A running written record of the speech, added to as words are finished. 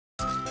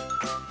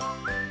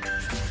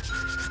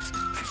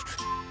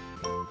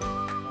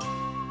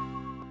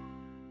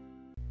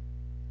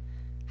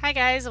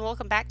Hi guys, and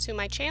welcome back to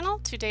my channel.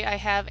 Today I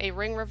have a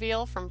ring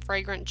reveal from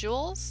Fragrant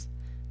Jewels.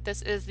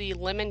 This is the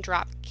Lemon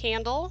Drop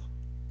Candle.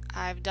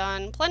 I've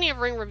done plenty of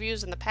ring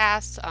reviews in the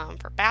past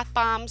for bath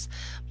bombs,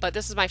 but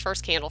this is my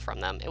first candle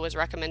from them. It was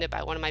recommended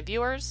by one of my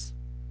viewers.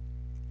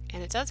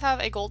 And it does have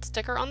a gold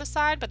sticker on the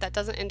side, but that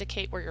doesn't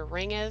indicate where your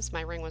ring is.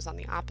 My ring was on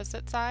the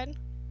opposite side.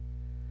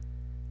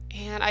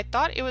 And I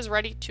thought it was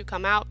ready to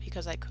come out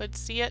because I could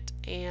see it,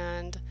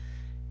 and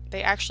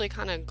they actually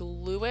kind of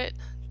glue it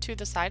to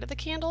the side of the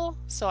candle,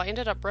 so I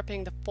ended up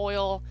ripping the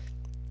foil,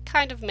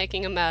 kind of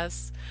making a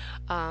mess.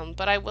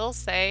 But I will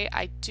say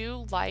I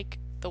do like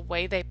the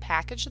way they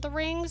package the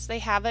rings. They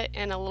have it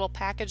in a little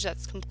package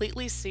that's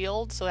completely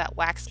sealed so that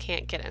wax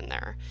can't get in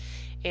there.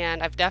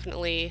 And I've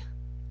definitely,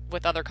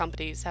 with other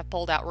companies, have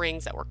pulled out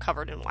rings that were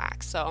covered in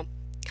wax, so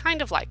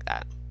kind of like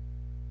that.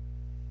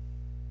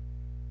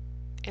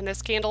 And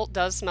this candle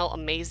does smell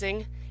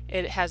amazing.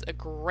 It has a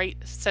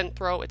great scent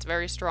throw. It's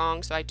very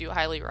strong, so I do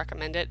highly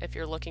recommend it if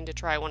you're looking to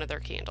try one of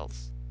their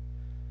candles.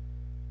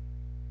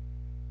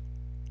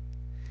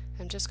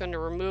 I'm just going to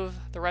remove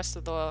the rest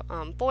of the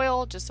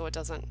foil just so it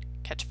doesn't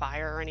catch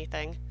fire or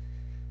anything.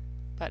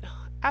 But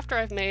after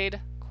I've made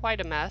quite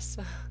a mess,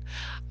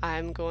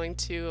 I'm going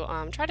to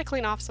try to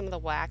clean off some of the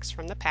wax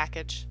from the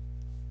package.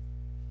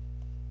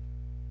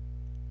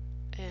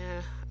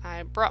 And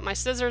I brought my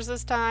scissors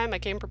this time. I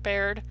came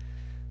prepared.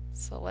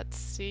 So let's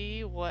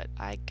see what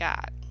I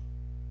got.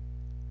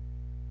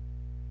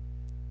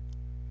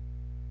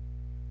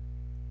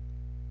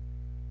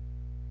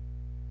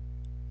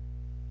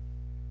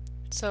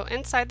 So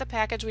inside the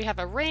package we have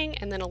a ring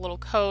and then a little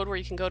code where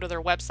you can go to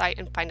their website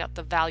and find out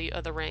the value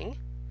of the ring.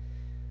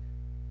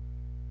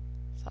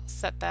 So I'll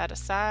set that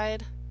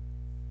aside.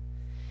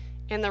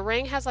 And the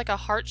ring has like a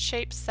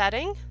heart-shaped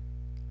setting.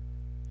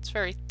 It's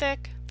very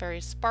thick,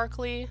 very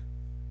sparkly.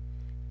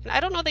 And I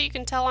don't know that you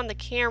can tell on the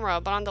camera,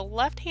 but on the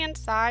left-hand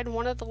side,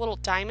 one of the little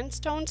diamond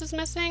stones is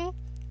missing.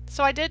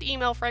 So I did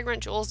email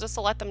Fragrant Jewels just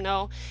to let them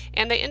know,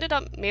 and they ended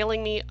up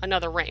mailing me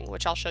another ring,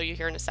 which I'll show you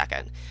here in a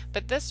second.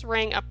 But this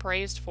ring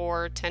appraised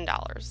for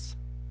 $10.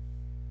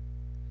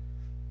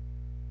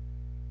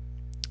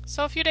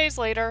 So a few days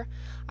later,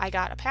 I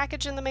got a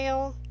package in the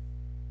mail,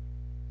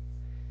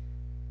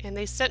 and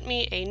they sent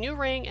me a new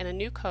ring and a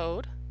new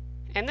code.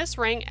 And this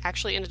ring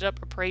actually ended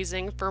up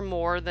appraising for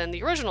more than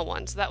the original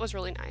one, so that was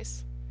really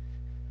nice.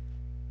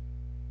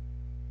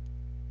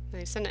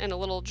 They sent it in a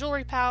little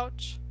jewelry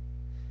pouch.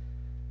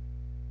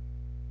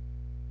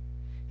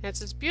 And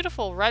it's this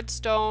beautiful red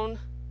stone,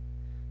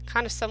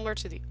 kind of similar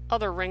to the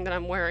other ring that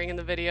I'm wearing in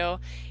the video.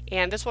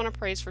 And this one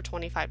appraised for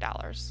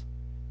 $25.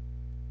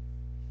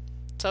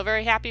 So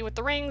very happy with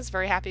the rings,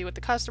 very happy with the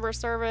customer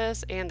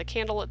service and the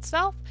candle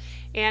itself.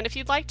 And if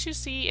you'd like to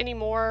see any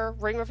more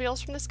ring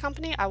reveals from this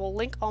company, I will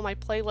link all my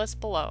playlists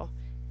below.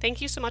 Thank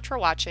you so much for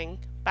watching.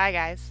 Bye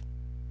guys.